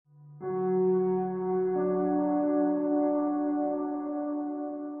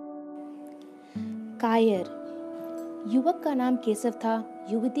कायर। युवक का नाम केशव था,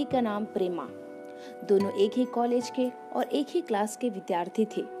 युवती का नाम प्रेमा। दोनों एक ही कॉलेज के और एक ही क्लास के विद्यार्थी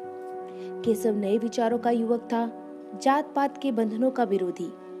थे। केशव नए विचारों का युवक था, जात पात के बंधनों का विरोधी।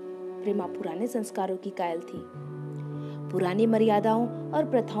 प्रेमा पुराने संस्कारों की कायल थी, पुरानी मर्यादाओं और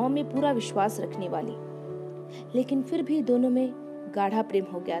प्रथाओं में पूरा विश्वास रखने वाली। लेकिन फिर भी दोनों में गाढ़ा प्रेम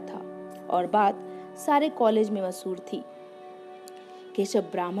हो गया था और बात सारे कॉलेज में मशहूर थी। केशव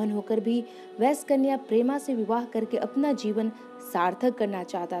ब्राह्मण होकर भी वैश्य कन्या प्रेमा से विवाह करके अपना जीवन सार्थक करना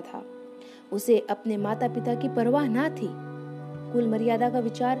चाहता था। उसे अपने माता पिता की परवाह ना थी। कुल मर्यादा का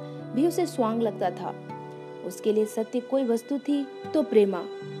विचार भी उसे स्वांग लगता था। उसके लिए सत्य कोई वस्तु थी तो प्रेमा।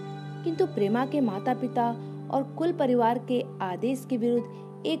 किंतु प्रेमा के माता पिता और कुल परिवार के आदेश के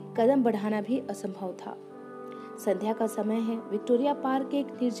विरुद्ध एक कदम बढ़ाना भी असंभव था। संध्या का समय है। विक्टोरिया पार्क के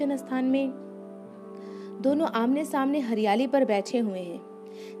एक निर्जन स्थान में दोनों आमने सामने हरियाली पर बैठे हुए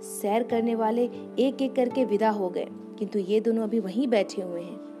हैं। सैर करने वाले एक एक करके विदा हो गए, किंतु ये दोनों अभी वहीं बैठे हुए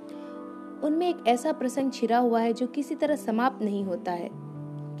हैं। उनमें एक ऐसा प्रसंग छिरा हुआ है जो किसी तरह समाप्त नहीं होता है।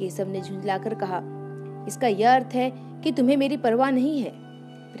 केशव ने झुंझलाकर कहा, इसका यह अर्थ है कि तुम्हें मेरी परवाह नहीं है।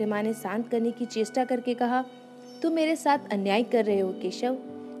 प्रेमा ने शांत करने की चेष्टा करके कहा, तुम मेरे साथ अन्याय कर रहे हो केशव,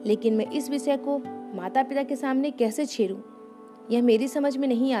 लेकिन मैं इस विषय को माता पिता के सामने कैसे छेड़ूं? यह मेरी समझ में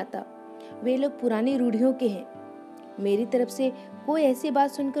नहीं आता। वे लोग पुरानी रूढ़ियों के हैं। मेरी तरफ से कोई ऐसी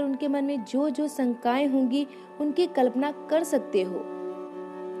बात सुनकर उनके मन में जो जो शंकाएं होंगी उनकी कल्पना कर सकते हो।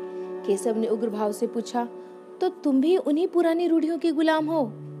 केशव ने उग्र भाव से पूछा, तो तुम भी उन्हीं पुरानी रूढ़ियों के गुलाम हो?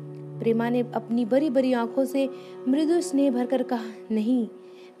 प्रेमा ने अपनी बड़ी बड़ी आंखों से मृदु स्नेह भरकर कहा, नहीं,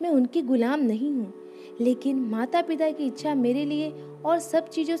 मैं उनकी गुलाम नहीं हूँ, लेकिन माता पिता की इच्छा मेरे लिए और सब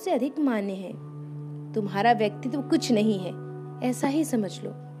चीजों से अधिक मान्य है। तुम्हारा व्यक्तित्व कुछ नहीं है, ऐसा ही समझ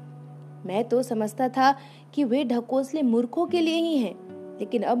लो। मैं तो समझता था कि वे ढकोसले मूर्खों के लिए ही हैं,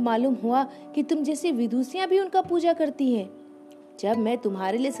 लेकिन अब मालूम हुआ कि तुम जैसी विदुषियां भी उनका पूजा करती हैं। जब मैं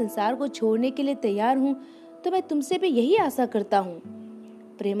तुम्हारे लिए संसार को छोड़ने के लिए तैयार हूँ, तो मैं तुमसे भी यही आशा करता हूँ।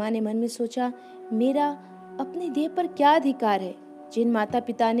 प्रेमा ने मन में सोचा, मेरा अपनी देह पर क्या अधिकार है? जिन माता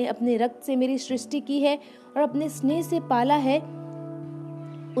पिता ने अपने रक्त से मेरी सृष्टि की है और अपने स्नेह से पाला है,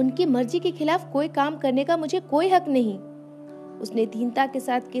 उनकी मर्जी के खिलाफ कोई काम करने का मुझे कोई हक नहीं। उसने दीनता के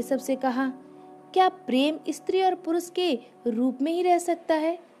साथ केशव से कहा, क्या प्रेम स्त्री और पुरुष के रूप में ही रह सकता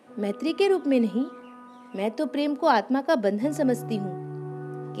है, मैत्री के रूप में नहीं? मैं तो प्रेम को आत्मा का बंधन समझती हूँ।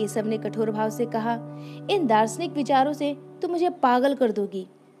 केशव ने कठोर भाव से कहा, इन दार्शनिक विचारों से तुम मुझे पागल कर दोगी।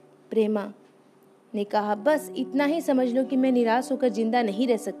 प्रेमा ने कहा, बस इतना ही समझ लो कि मैं निराश होकर जिंदा नहीं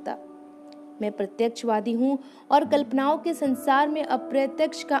रह सकता। मैं प्रत्यक्षवादी हूँ और कल्पनाओं के संसार में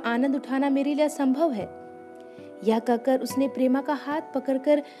अप्रत्यक्ष का आनंद उठाना मेरे लिए असंभव है। यह कहकर उसने प्रेमा का हाथ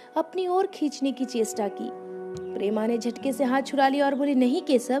पकड़कर अपनी ओर खींचने की चेष्टा की। प्रेमा ने झटके से हाथ छुड़ा लिया और बोली, नहीं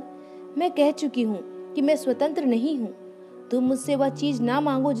केशव, मैं कह चुकी हूँ कि मैं स्वतंत्र नहीं हूँ। तुम मुझसे वह चीज ना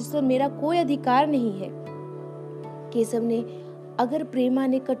मांगो जिस पर मेरा कोई अधिकार नहीं है। केशव ने अगर प्रेमा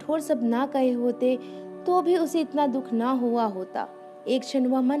ने कठोर शब्द ना कहे होते तो भी उसे इतना दुख ना हुआ होता। एक क्षण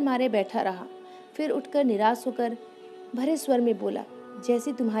वह मन मारे बैठा रहा, फिर उठकर निराश होकर भरे स्वर में बोला,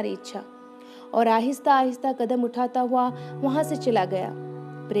 जैसी तुम्हारी इच्छा, और आहिस्ता आहिस्ता कदम उठाता हुआ वहां से चला गया।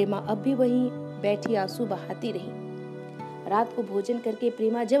 प्रेमा अब भी वहीं बैठी आंसू बहाती रही। रात को भोजन करके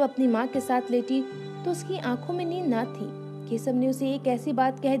प्रेमा जब अपनी माँ के साथ लेटी तो उसकी आंखों में नींद ना थी। केशव ने उसे एक ऐसी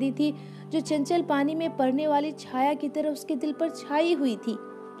बात कह दी थी जो चंचल पानी में पड़ने वाली छाया की तरह उसके दिल पर छाई हुई थी।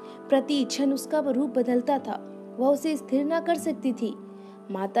 प्रति क्षण उसका रूप बदलता था, वह उसे स्थिर न कर सकती थी।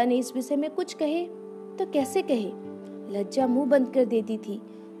 माता ने इस विषय में कुछ कहे तो कैसे कहे? लज्जा मुंह बंद कर देती थी।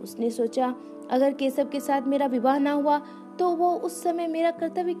 उसने सोचा, अगर केशव के साथ मेरा विवाह ना हुआ तो वो उस समय मेरा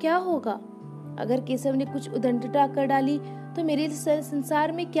कर्तव्य क्या होगा? अगर केशव ने कुछ उद्दंडता कर डाली तो मेरे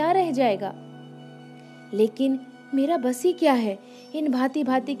संसार में क्या रह जाएगा? लेकिन मेरा बस ही क्या है? इन भांति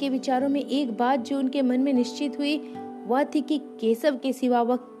भांति के विचारों में एक बात जो उनके मन में निश्चित हुई वह थी कि केशव के सिवा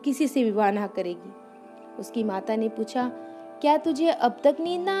वह किसी से विवाह ना करेगी। उसकी माता ने पूछा, क्या तुझे अब तक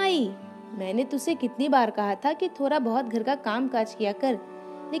नींद ना आई? मैंने तुझसे कितनी बार कहा था कि थोड़ा बहुत घर का काम काज किया कर,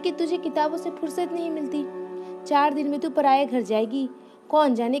 लेकिन तुझे किताबों से फुर्सत नहीं मिलती। 4 दिन में तू पराये घर जाएगी,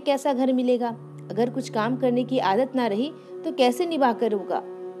 कौन जाने कैसा घर मिलेगा। अगर कुछ काम करने की आदत ना रही तो कैसे निभा कर होगा?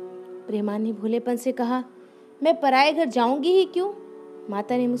 प्रेमा ने भोलेपन से कहा, मैं पराये घर जाऊंगी ही क्यों?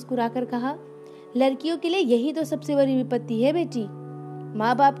 माता ने मुस्कुराकर कहा, लड़कियों के लिए यही तो सबसे बड़ी विपत्ति है बेटी।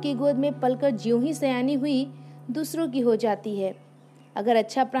 माँ बाप की गोद में पलकर ज्यों ही सयानी हुई दूसरों की हो जाती है। अगर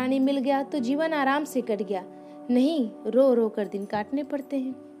अच्छा प्राणी मिल गया तो जीवन आराम से कट गया, नहीं रो रो कर दिन काटने पड़ते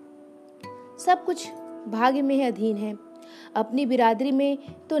हैं। सब कुछ भाग्य में अधीन है। अपनी बिरादरी में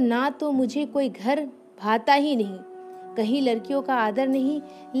तो ना तो मुझे कोई घर भाता ही नहीं। कहीं लड़कियों का आदर नहीं,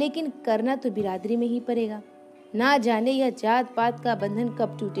 लेकिन करना तो बिरादरी में ही पड़ेगा। ना जाने यह जात पात का बंधन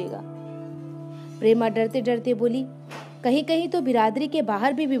कब टूटेगा। प्रेमा डरते डरते बोली, कहीं कहीं तो बिरादरी के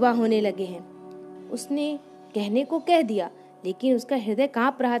बाहर भी विवाह होने लगे हैं। उसने कहने को कह दिया, लेकिन उसका हृदय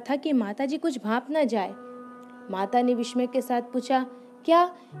कांप रहा था कि माताजी कुछ भांप न जाए। माता ने विस्मय के साथ पूछा, क्या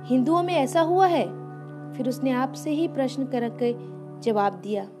हिंदुओं में ऐसा हुआ है? फिर उसने आपसे ही प्रश्न करके जवाब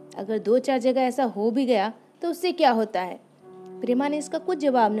दिया, अगर 2-4 जगह ऐसा हो भी गया तो उससे क्या होता है? प्रेमा ने इसका कुछ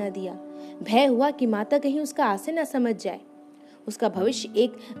जवाब न दिया। भय हुआ कि माता कहीं उसका आशय न समझ जाए। उसका भविष्य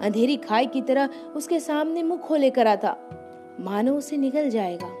एक अंधेरी खाई की तरह उसके सामने मुंह खोले करा था, मानो उसे निगल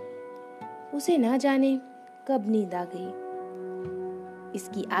जाएगा। उसे ना जाने कब नींद आ गई।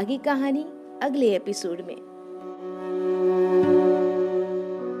 इसकी आगे कहानी अगले एपिसोड में।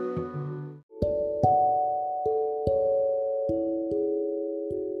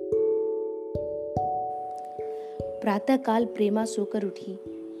 प्रातःकाल प्रेमा सोकर उठी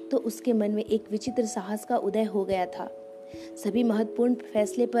तो उसके मन में एक विचित्र साहस का उदय हो गया था। सभी महत्वपूर्ण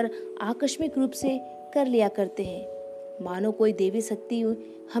फैसले पर आकस्मिक रूप से कर लिया करते हैं, मानो कोई देवी शक्ति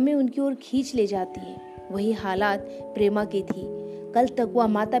हमें उनकी ओर खींच ले जाती है। वही हालात प्रेमा की थी। कल तक वह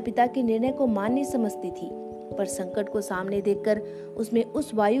माता पिता के निर्णय को मान्य समझती थी, पर संकट को सामने देखकर उसमें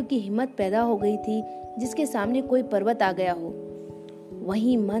उस वायु की हिम्मत पैदा हो गई थी जिसके सामने कोई पर्वत आ गया हो।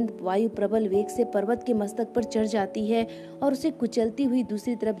 वही मंद वायु प्रबल वेग से पर्वत के मस्तक पर चढ़ जाती है और उसे कुचलती हुई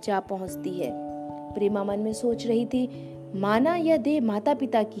दूसरी तरफ जा पहुंचती है। प्रेमा मन में सोच रही थी, माना यह देह माता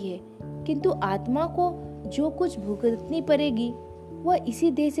पिता की है, किंतु आत्मा को जो कुछ भुगतनी पड़ेगी वह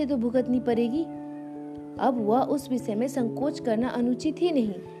इसी देह से तो भुगतनी पड़ेगी। अब वह उस विषय में संकोच करना अनुचित ही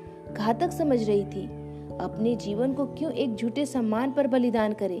नहीं, घातक समझ रही थी। अपने जीवन को क्यों एक झूठे सम्मान पर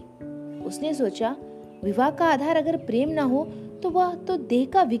बलिदान करे? उसने सोचा, विवाह का आधार अगर प्रेम ना हो तो वह तो देह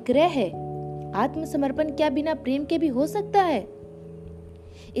का विक्रय है। आत्मसमर्पण क्या बिना प्रेम के भी हो सकता है?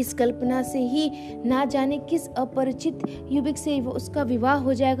 इस कल्पना से ही ना जाने किस अपरिचित युवक से उसका विवाह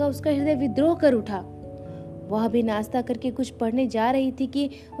हो जाएगा, उसका हृदय विद्रोह कर उठा। वह भी नाश्ता करके कुछ पढ़ने जा रही थी कि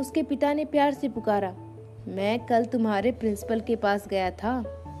उसके पिता ने प्यार से पुकारा, मैं कल तुम्हारे प्रिंसिपल के पास गया था,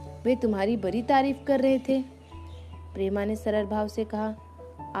 वे तुम्हारी बड़ी तारीफ कर रहे थे। प्रेमा ने सरल भाव से कहा,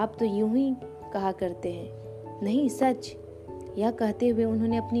 आप तो यूं ही कहा करते हैं। नहीं, सच। यह कहते हुए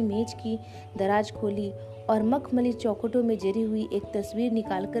उन्होंने अपनी मेज की दराज खोली और मखमली चौखटों में जरी हुई एक तस्वीर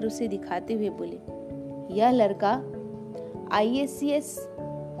निकालकर उसे दिखाते हुए बोले, यह लड़का IAS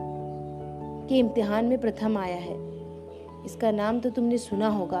के इम्तिहान में प्रथम आया है। इसका नाम तो तुमने सुना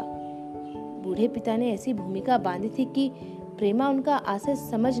होगा। बूढ़े पिता ने ऐसी भूमिका बांधी थी कि प्रेमा उनका आशय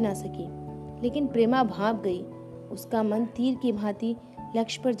समझ ना सकी, लेकिन प्रेमा भांप गई। उसका मन तीर की भांति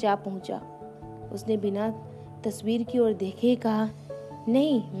लक्ष्य पर जा पहुंचा। उसने बिना तस्वीर की ओर देखे ही कहा,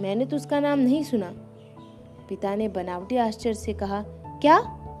 नहीं, मैंने तो उसका नाम नहीं सुना। पिता ने बनावटी आश्चर्य से कहा, क्या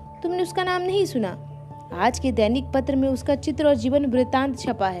तुमने उसका नाम नहीं सुना? आज के दैनिक पत्र में उसका चित्र और जीवन वृत्तांत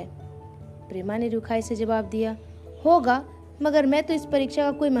छपा है। प्रेमा ने रुखाई से जवाब दिया, होगा, मगर मैं तो इस परीक्षा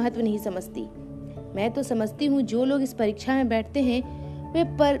का कोई महत्व नहीं समझती। मैं तो समझती हूँ जो लोग इस परीक्षा में बैठते हैं वे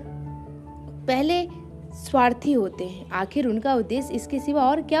पहले स्वार्थी होते हैं। आखिर उनका उद्देश्य इसके सिवा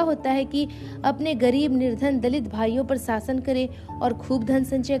और क्या होता है कि अपने गरीब, निर्धन, दलित भाइयों पर शासन करे और खूब धन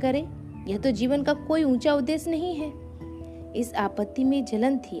संचय करे? यह तो जीवन का कोई ऊंचा उद्देश्य नहीं है। इस आपत्ति में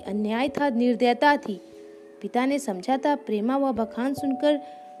जलन थी, अन्याय था, निर्दयता थी। पिता ने समझा था प्रेमा वह बखान सुनकर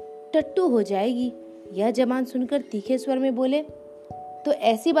टट्टू हो जाएगी। यह जबान सुनकर तीखे स्वर में बोले, तो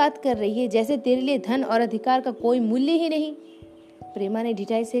ऐसी बात कर रही है जैसे तेरे लिए धन और अधिकार का कोई मूल्य ही नहीं। प्रेमा ने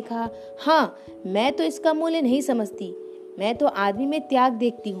ढिठाई से कहा, हाँ, मैं तो इसका मूल्य नहीं समझती। मैं तो आदमी में त्याग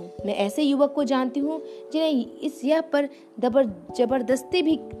देखती हूँ। मैं ऐसे युवक को जानती हूँ जिन्हें इस यह पर जबरदस्ती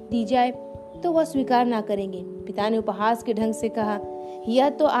भी दी जाए तो वह स्वीकार ना करेंगे। पिता ने उपहास के ढंग से कहा, यह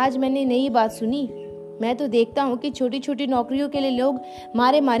तो आज मैंने नई बात सुनी। मैं तो देखता हूँ कि छोटी छोटी नौकरियों के लिए लोग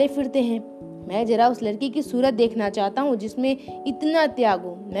मारे मारे फिरते हैं। मैं जरा उस लड़की की सूरत देखना चाहता हूँ जिसमें इतना त्याग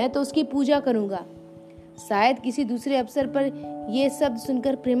हो। मैं तो उसकी पूजा करूंगा। शायद किसी दूसरे अवसर पर ये शब्द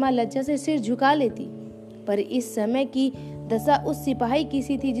सुनकर प्रेमा लज्जा से सिर झुका लेती, पर इस समय की दशा उस सिपाही की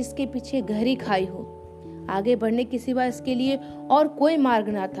सी थी जिसके पीछे गहरी खाई हो। आगे बढ़ने के सिवा इसके लिए और कोई मार्ग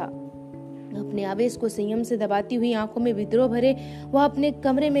ना था। अपने आवेश को संयम से दबाती हुई आंखों में विद्रोह भरे वह अपने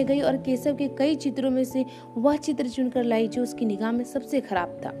कमरे में गई और केशव के कई चित्रों में से वह चित्र चुनकर लाई जो उसकी निगाह में सबसे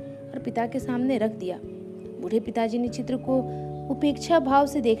खराब था और पिता के सामने रख दिया। बूढ़े पिताजी ने चित्र को उपेक्षा भाव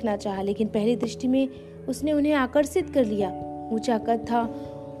से देखना चाहा, लेकिन पहली दृष्टि में उसने उन्हें आकर्षित कर लिया। ऊंचा कद था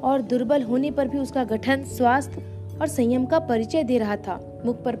और दुर्बल होने पर भी उसका गठन, स्वास्थ्य और संयम का परिचय दे रहा था।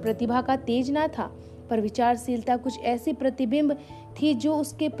 मुख पर प्रतिभा का तेज ना था, पर विचारशीलता कुछ ऐसी प्रतिबिंब थी जो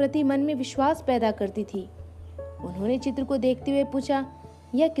उसके प्रति मन में विश्वास पैदा करती थी। उन्होंने चित्र को देखते हुए पूछा,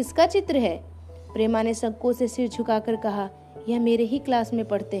 यह किसका चित्र है? प्रेमा ने संकोच से सिर झुकाकर कहा, यह मेरे ही क्लास में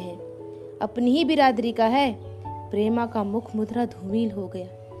पढ़ते हैं। अपनी ही बिरादरी का है। प्रेमा का मुख मुद्रा धूमिल हो गया।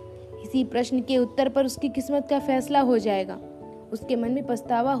 इसी प्रश्न के उत्तर पर उसकी किस्मत का फैसला हो जाएगा। उसके मन में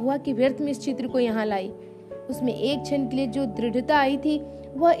पछतावा हुआ कि व्यर्थ में इस चित्र को यहाँ लाई। उसमें एक क्षण के लिए जो दृढ़ता आई थी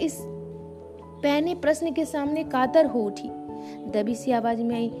वह इस पहले प्रश्न के सामने कातर हो उठी। दबी सी आवाज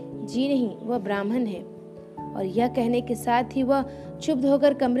में आई, जी नहीं, वह ब्राह्मण है। और यह कहने के साथ ही वह क्षुब्ध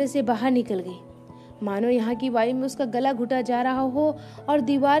होकर कमरे से बाहर निकल गई, मानो यहाँ की वायु में उसका गला घुटा जा रहा हो, और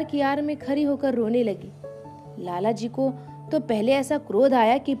दीवार की आड़ में खड़ी होकर रोने लगी। लाला जी को तो पहले ऐसा क्रोध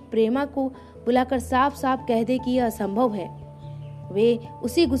आया कि प्रेमा को बुलाकर साफ साफ कह दे कि यह असंभव है। वे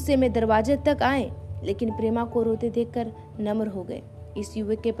उसी गुस्से में दरवाजे तक आए, लेकिन प्रेमा को रोते देखकर नम्र हो गए। इस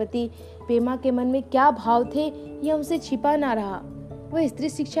युवक के प्रति प्रेमा के मन में क्या भाव थे यह उनसे छिपा ना रहा। वह स्त्री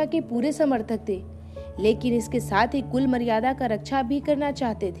शिक्षा के पूरे समर्थक थे, लेकिन इसके साथ ही कुल मर्यादा का रक्षा भी करना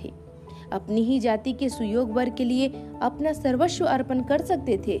चाहते थे। अपनी ही जाति के सुयोग वर्ग के लिए अपना सर्वस्व अर्पण कर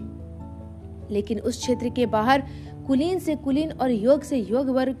सकते थे, लेकिन उस क्षेत्र के बाहर कुलीन से कुलीन और योग से योग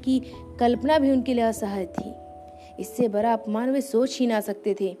वर्ग की कल्पना भी उनके लिए असह्य थी। इससे बड़ा अपमान वे सोच ही ना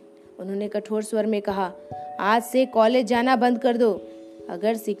सकते थे। उन्होंने कठोर स्वर में कहा, आज से कॉलेज जाना बंद कर दो।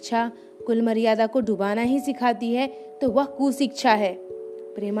 अगर शिक्षा कुल मर्यादा को डुबाना ही सिखाती है तो वह कुशिक्षा है।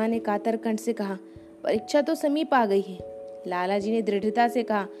 प्रेमा ने कातर कंठ से कहा, परीक्षा तो समीप आ गई है। लाला जी ने दृढ़ता से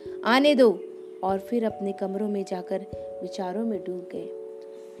कहा, आने दो, और फिर अपने कमरों में जाकर विचारों में डूब गए।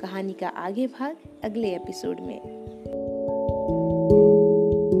 कहानी का आगे भाग अगले एपिसोड में।